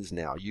own things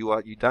now.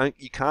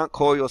 You can't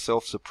call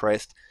yourself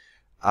suppressed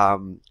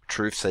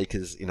truth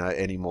seekers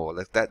anymore.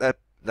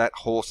 That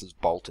horse is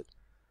bolted.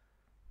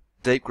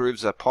 Deep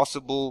grooves are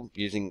possible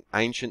using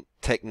ancient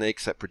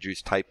techniques that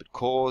produce tapered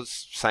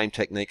cores. Same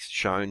techniques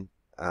shown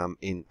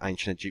in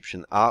ancient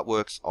Egyptian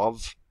artworks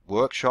of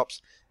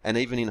workshops, and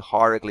even in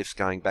hieroglyphs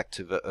going back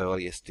to the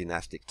earliest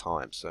dynastic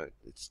times. So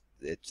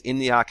it's in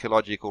the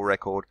archaeological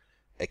record.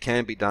 It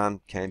can be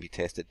done, can be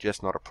tested,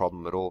 just not a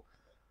problem at all.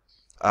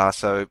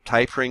 So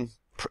tapering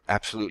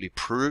absolutely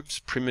proves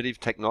primitive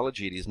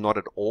technology. It is not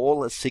at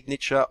all a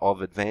signature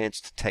of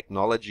advanced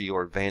technology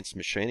or advanced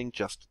machining.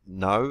 Just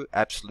no,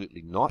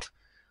 absolutely not.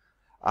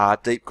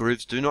 Deep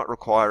grooves do not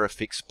require a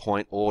fixed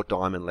point or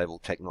diamond level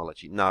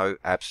technology. No,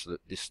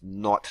 absolutely. This is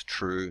not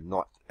true,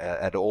 not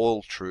at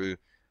all true.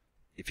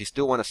 If you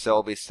still want to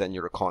sell this, then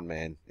you're a con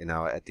man,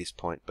 at this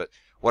point. But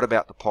what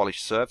about the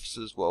polished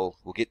surfaces? Well,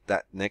 we'll get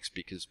that next,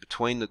 because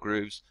between the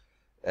grooves,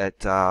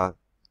 they're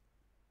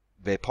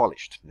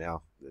polished.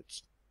 Now,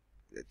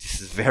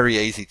 this is very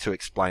easy to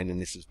explain,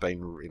 and this has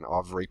been,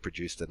 I've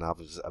reproduced it, and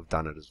others have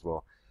done it as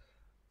well.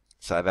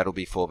 So that'll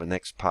be for the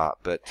next part.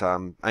 But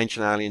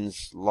ancient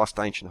aliens, lost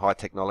ancient high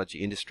technology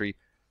industry,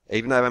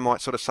 even though they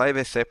might sort of say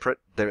they're separate,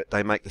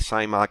 they make the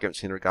same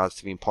arguments in regards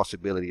to the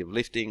impossibility of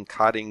lifting,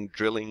 cutting,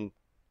 drilling,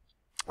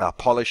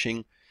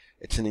 polishing.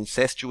 It's an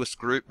incestuous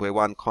group where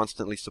one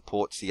constantly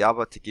supports the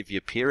other to give the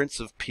appearance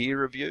of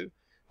peer review.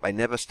 They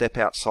never step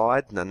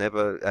outside, and they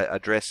never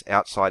address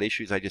outside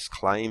issues. They just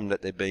claim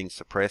that they're being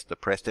suppressed,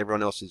 oppressed.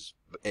 Everyone else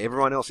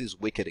is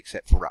wicked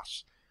except for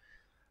us.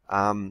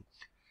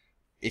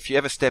 If you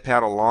ever step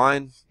out of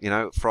line,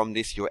 from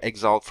this, you're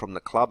exiled from the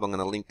club. I'm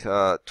going to link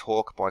a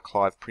talk by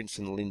Clive Prince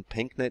and Lynn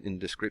Pinknett in the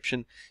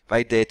description.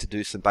 They dared to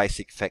do some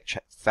basic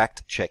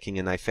fact checking,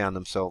 and they found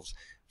themselves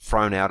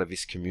thrown out of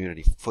this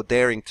community for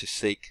daring to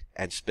seek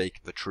and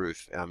speak the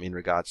truth in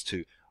regards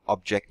to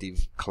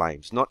objective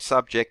claims, not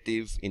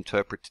subjective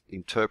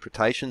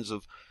interpretations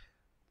of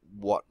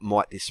what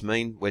might this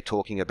mean. We're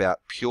talking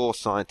about pure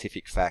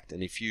scientific fact,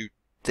 and if you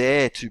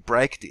dare to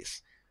break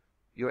this,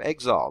 you're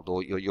exiled,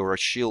 or you're a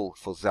shill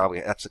for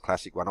Zawi. That's a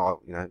classic one.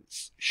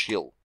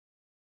 Shill.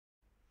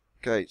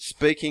 Okay,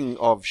 speaking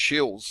of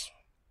shills,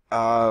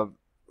 I'm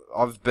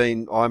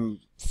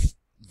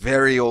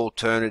very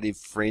alternative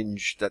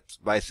fringe. That's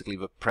basically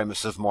the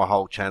premise of my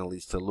whole channel,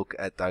 is to look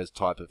at those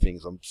type of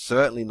things. I'm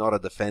certainly not a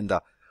defender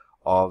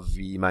of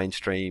the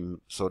mainstream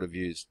sort of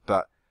views,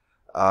 but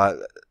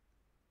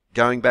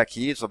going back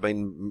years, I've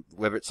been,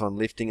 whether it's on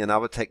lifting and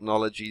other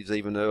technologies,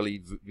 even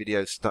early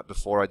videos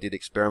before I did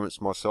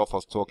experiments myself, I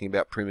was talking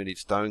about primitive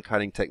stone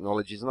cutting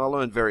technologies, and I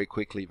learned very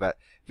quickly that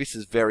this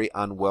is very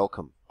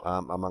unwelcome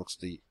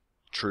amongst the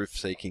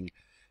truth-seeking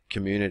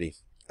community.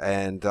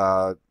 And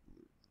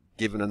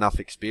given enough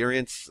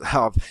experience,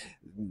 I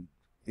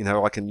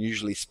can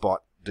usually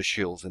spot the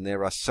shills, and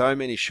there are so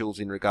many shills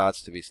in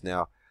regards to this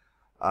now.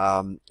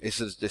 This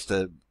is just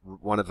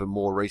one of the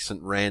more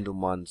recent random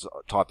ones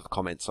type of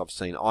comments I've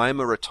seen. I am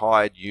a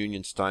retired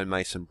union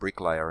stonemason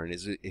bricklayer, and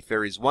if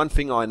there is one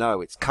thing I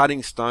know, it's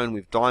cutting stone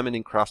with diamond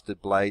encrusted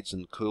blades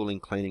and cooling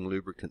cleaning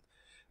lubricant.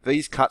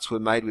 These cuts were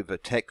made with the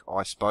tech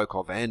I spoke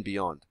of and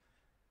beyond.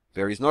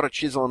 There is not a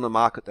chisel on the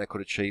market that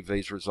could achieve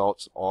these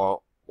results,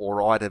 or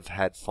I'd have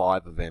had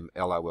 5 of them,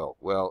 lol.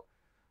 Well,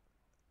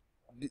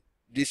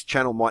 this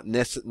channel might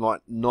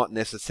not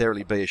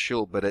necessarily be a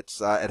shill, but it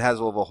has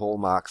all the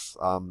hallmarks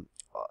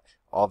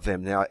of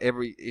them. Now,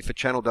 if a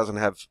channel doesn't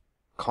have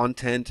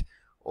content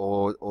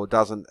or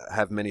doesn't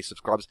have many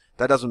subscribers,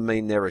 that doesn't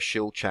mean they're a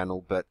shill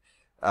channel. But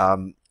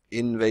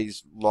in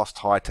these lost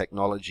high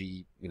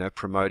technology,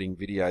 promoting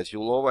videos,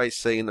 you'll always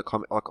see in the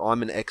comment, like,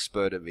 I'm an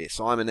expert at this,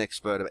 I'm an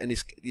expert of, and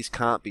this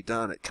can't be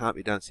done. It can't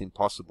be done. It's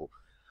impossible.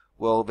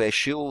 Well, they're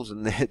shills,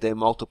 and they're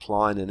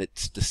multiplying, and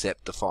it's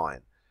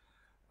deceptifying.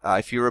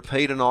 If you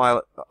repeat a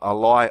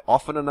lie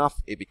often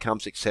enough, it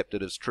becomes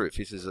accepted as truth.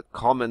 This is a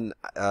common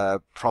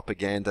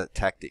propaganda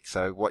tactic.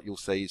 So what you'll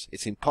see is,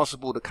 it's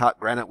impossible to cut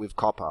granite with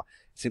copper.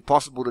 It's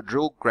impossible to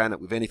drill granite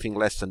with anything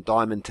less than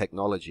diamond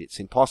technology. It's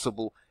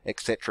impossible,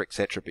 etc.,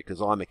 etc., because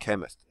I'm a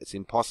chemist. It's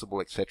impossible,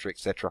 etc.,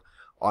 etc.,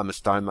 I'm a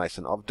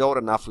stonemason. I've dealt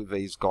enough with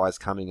these guys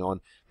coming on,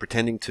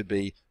 pretending to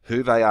be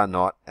who they are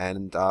not,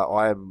 and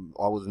I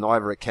was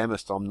neither a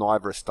chemist, I'm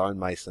neither a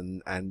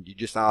stonemason, and you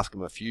just ask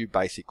them a few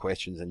basic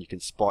questions and you can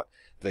spot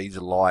these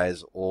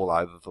liars all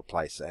over the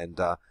place. And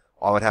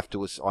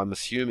I'm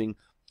assuming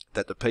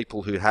that the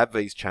people who have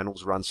these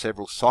channels run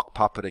several sock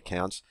puppet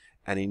accounts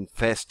and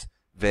infest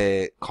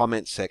their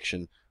comment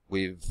section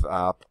with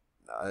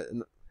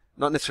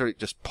not necessarily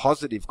just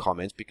positive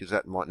comments, because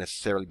that might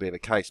necessarily be the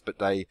case, but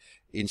they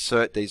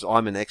insert these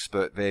 "I'm an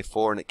expert,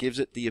 therefore," and it gives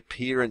it the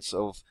appearance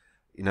of,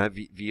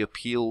 the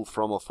appeal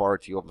from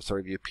authority,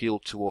 the appeal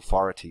to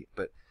authority.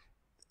 But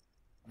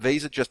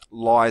these are just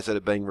lies that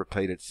are being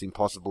repeated. It's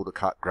impossible to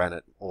cut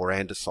granite or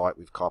andesite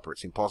with copper.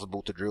 It's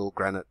impossible to drill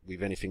granite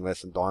with anything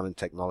less than diamond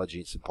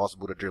technology. It's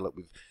impossible to drill it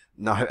with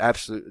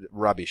absolute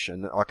rubbish.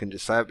 And I can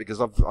just say it because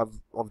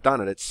I've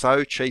done it. It's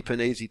so cheap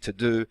and easy to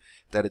do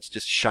that it's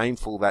just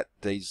shameful that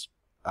these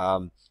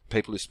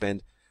people who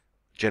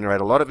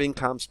generate a lot of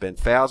income, spend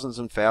thousands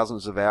and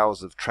thousands of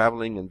hours of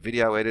traveling and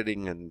video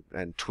editing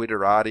and Twitter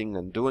arting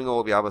and doing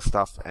all the other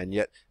stuff, and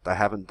yet they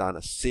haven't done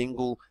a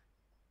single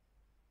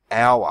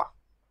hour,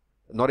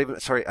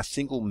 a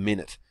single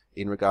minute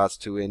in regards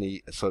to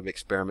any sort of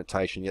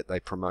experimentation, yet they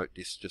promote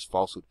this just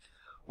falsehood.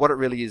 What it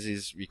really is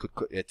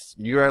it's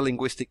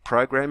neuro-linguistic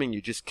programming.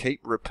 You just keep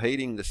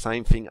repeating the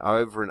same thing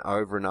over and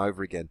over and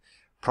over again.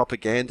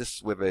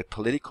 Propagandists, whether they're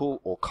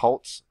political or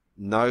cults,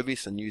 know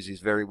this and use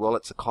this very well.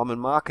 It's a common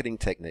marketing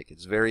technique.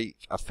 It's very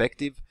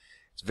effective.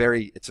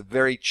 It's a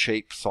very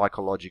cheap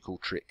psychological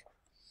trick.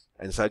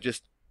 And so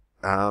just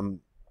there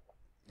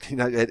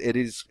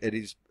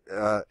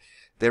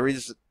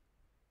is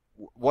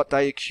what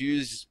they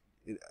accuse.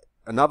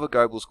 Another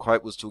Goebbels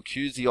quote was to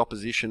accuse the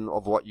opposition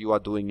of what you are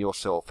doing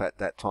yourself at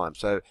that time.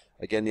 So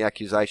again, the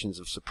accusations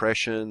of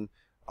suppression,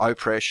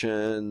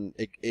 oppression,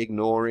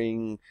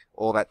 ignoring,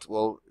 all that,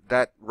 well,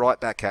 that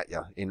right back at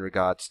you in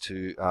regards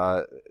to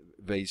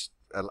these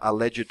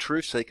alleged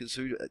truth seekers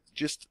who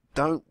just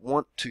don't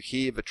want to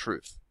hear the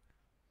truth.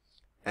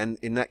 And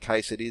in that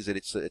case,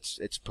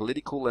 it's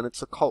political, and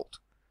it's a cult.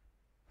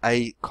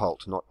 A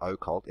cult, not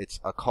occult.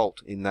 It's a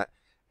cult, in that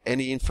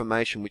any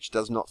information which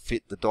does not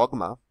fit the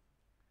dogma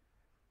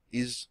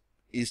is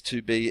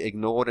to be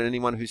ignored, and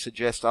anyone who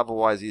suggests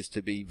otherwise is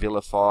to be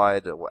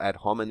vilified or ad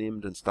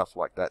hominem and stuff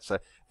like that. So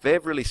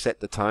they've really set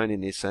the tone in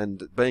this,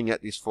 and being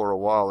at this for a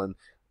while, and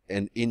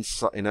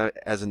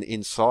as an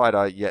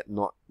insider, yet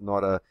not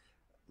a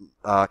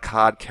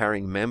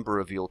card-carrying member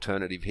of the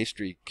alternative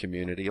history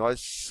community, I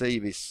see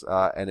this,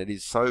 and it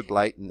is so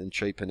blatant and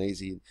cheap and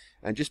easy.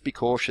 And just be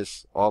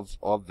cautious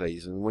of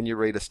these. And when you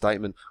read a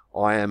statement,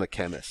 I am a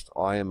chemist,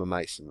 I am a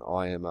mason,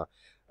 I am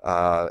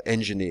a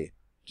engineer,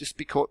 just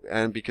because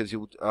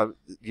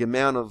the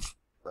amount of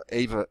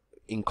either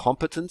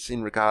incompetence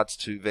in regards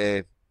to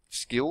their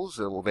skills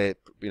or their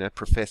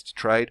professed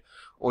trade,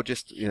 or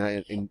just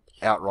in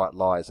outright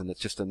lies. And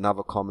it's just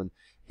another common.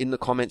 In the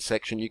comment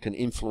section, you can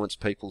influence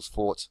people's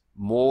thoughts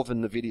more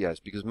than the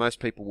videos, because most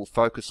people will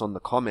focus on the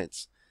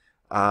comments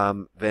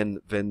than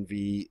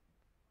the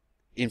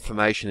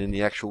information in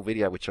the actual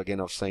video, which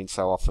again I've seen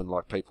so often,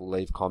 like people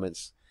leave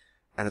comments,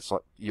 and it's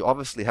like, you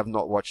obviously have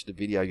not watched the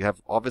video, you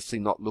have obviously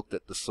not looked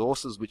at the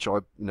sources which I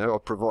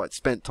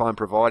spent time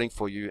providing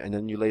for you, and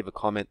then you leave a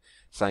comment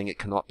saying it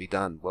cannot be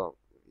done. Well,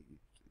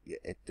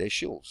 they're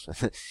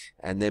shills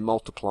and they're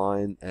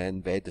multiplying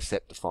and they're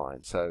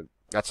deceptifying. So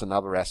that's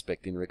another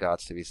aspect in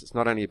regards to this. It's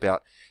not only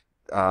about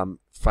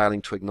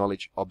failing to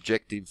acknowledge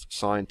objective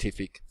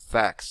scientific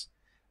facts,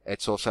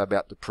 it's also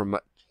about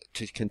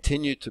to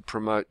continue to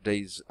promote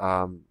these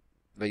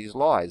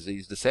lies,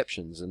 these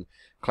deceptions. And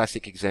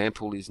classic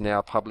example is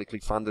now publicly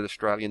funded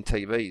Australian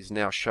TV is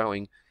now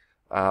showing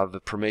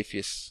the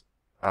Prometheus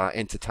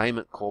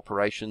Entertainment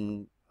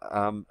Corporation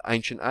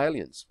Ancient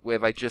Aliens, where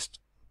they just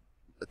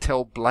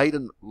tell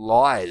blatant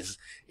lies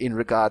in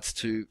regards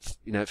to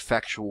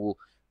factual,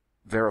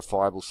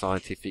 verifiable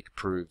scientific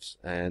proofs.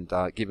 And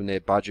given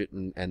their budget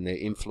and their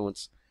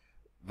influence,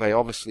 they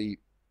obviously,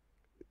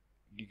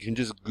 you can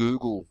just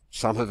Google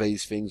some of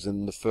these things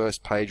and the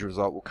first page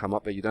result will come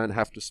up there. You don't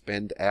have to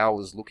spend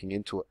hours looking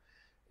into it,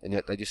 and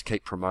yet they just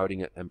keep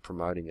promoting it and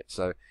promoting it.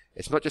 So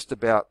it's not just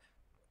about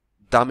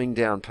dumbing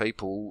down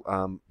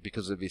people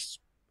because of this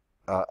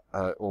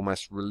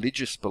almost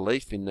religious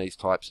belief in these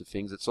types of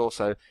things. It's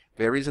also,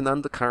 there is an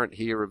undercurrent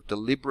here of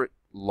deliberate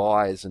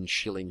lies and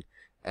shilling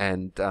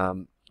and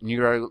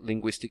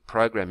neuro-linguistic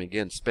programming,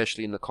 again,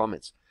 especially in the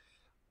comments.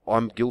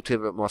 I'm guilty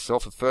of it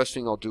myself. The first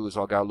thing I'll do is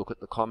I'll go look at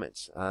the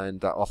comments,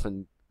 and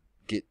often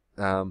get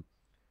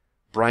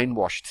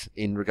brainwashed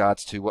in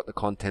regards to what the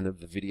content of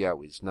the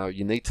video is. No,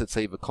 you need to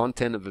see the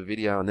content of the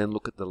video and then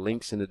look at the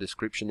links in the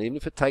description. Even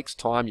if it takes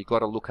time, you've got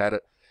to look at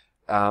it,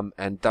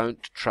 and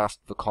don't trust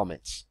the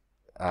comments.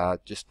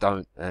 Just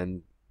don't,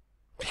 and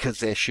because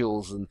they're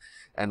shills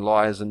and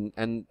liars,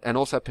 and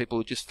also people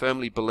who just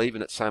firmly believe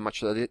in it so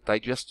much that they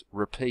just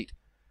repeat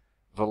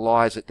the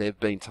lies that they've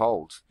been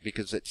told,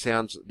 because it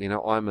sounds,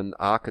 I'm an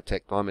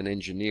architect, I'm an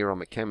engineer,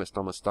 I'm a chemist,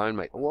 I'm a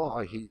stonemason.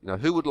 Well,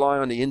 who would lie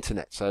on the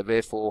internet? So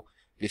therefore,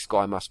 this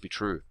guy must be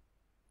true.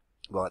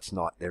 Well, it's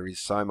not. There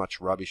is so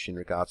much rubbish in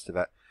regards to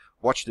that.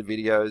 Watch the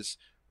videos,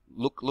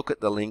 look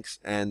at the links,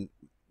 and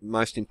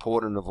most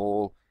important of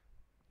all,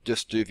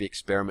 just do the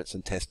experiments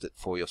and test it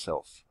for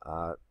yourself.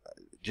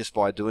 Just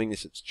by doing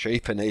this, it's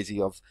cheap and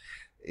easy. I've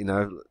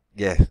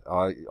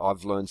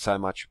learned so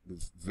much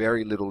with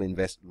very little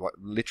investment,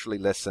 literally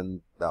less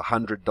than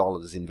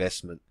 $100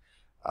 investment,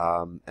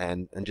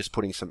 and just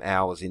putting some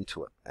hours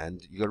into it.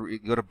 And you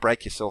got to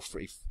break yourself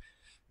free.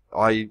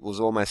 I was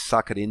almost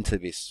suckered into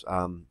this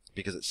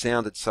because it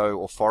sounded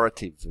so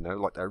authoritative,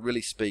 like they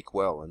really speak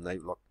well, and they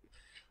like,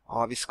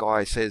 oh, this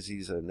guy says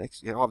he's a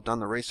next. I've done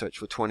the research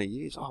for 20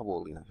 years. Oh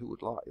well, who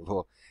would lie?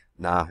 Well,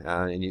 nah.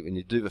 And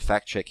you do the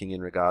fact checking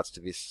in regards to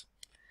this.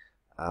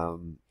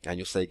 And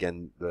you'll see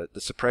again the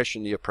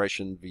suppression, the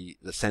oppression,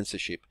 the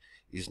censorship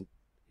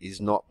is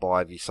not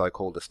by the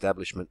so-called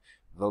establishment.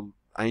 The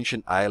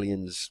ancient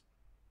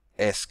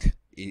aliens-esque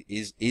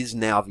is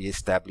now the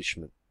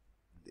establishment.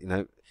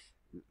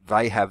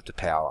 They have the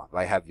power,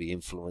 they have the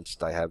influence,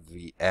 they have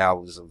the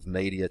hours of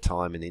media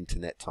time and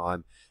internet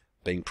time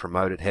being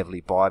promoted heavily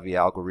by the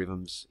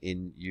algorithms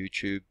in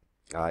YouTube.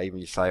 Even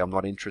you say I'm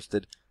not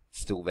interested,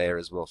 still there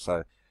as well.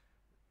 So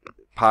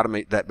part of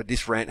me but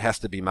this rant has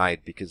to be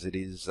made because it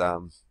is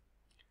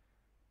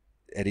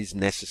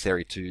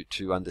necessary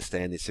to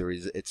understand this.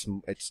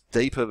 It's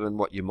deeper than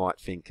what you might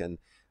think, and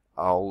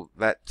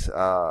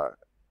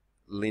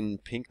Lynn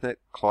Pinknett,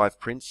 Clive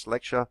Prince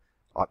lecture,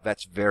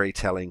 that's very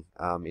telling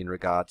in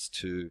regards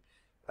to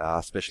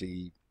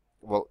especially,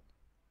 well,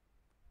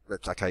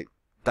 that's okay,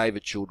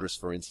 David Childress,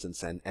 for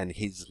instance, and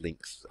his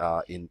links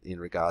in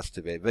regards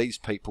to these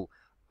people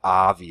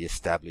are the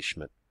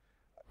establishment.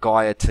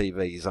 Gaia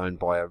TV is owned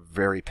by a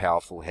very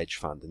powerful hedge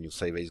fund, and you'll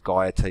see these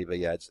Gaia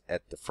TV ads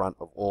at the front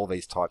of all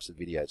these types of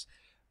videos.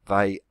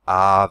 They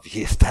are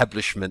the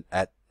establishment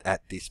at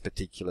this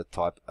particular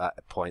type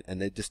point,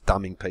 and they're just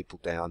dumbing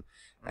people down,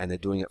 and they're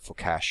doing it for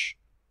cash.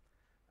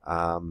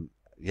 And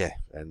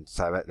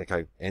so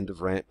okay, end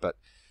of rant. But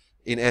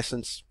in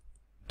essence,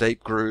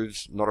 deep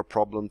grooves, not a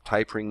problem.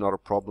 Tapering, not a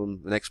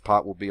problem. The next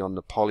part will be on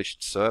the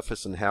polished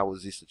surface and how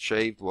was this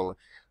achieved. Well,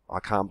 I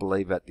can't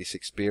believe that this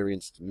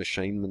experienced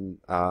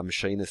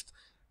machinist,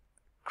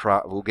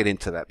 we'll get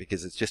into that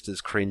because it's just as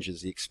cringe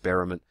as the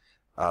experiment,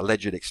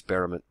 alleged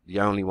experiment,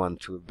 the only one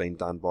to have been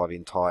done by the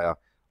entire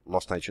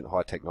Lost Ancient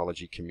High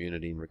Technology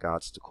community in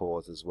regards to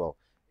cores as well.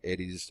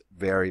 It is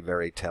very,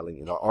 very telling.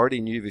 And I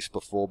already knew this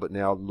before, but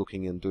now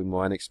looking and doing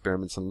my own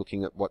experiments and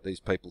looking at what these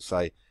people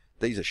say,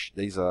 this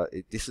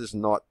is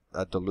not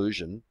a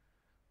delusion,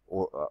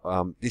 or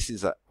this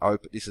is an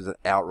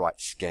outright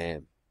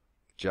scam.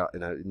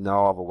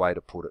 No other way to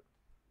put it.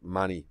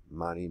 Money,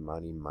 money,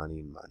 money,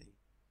 money, money.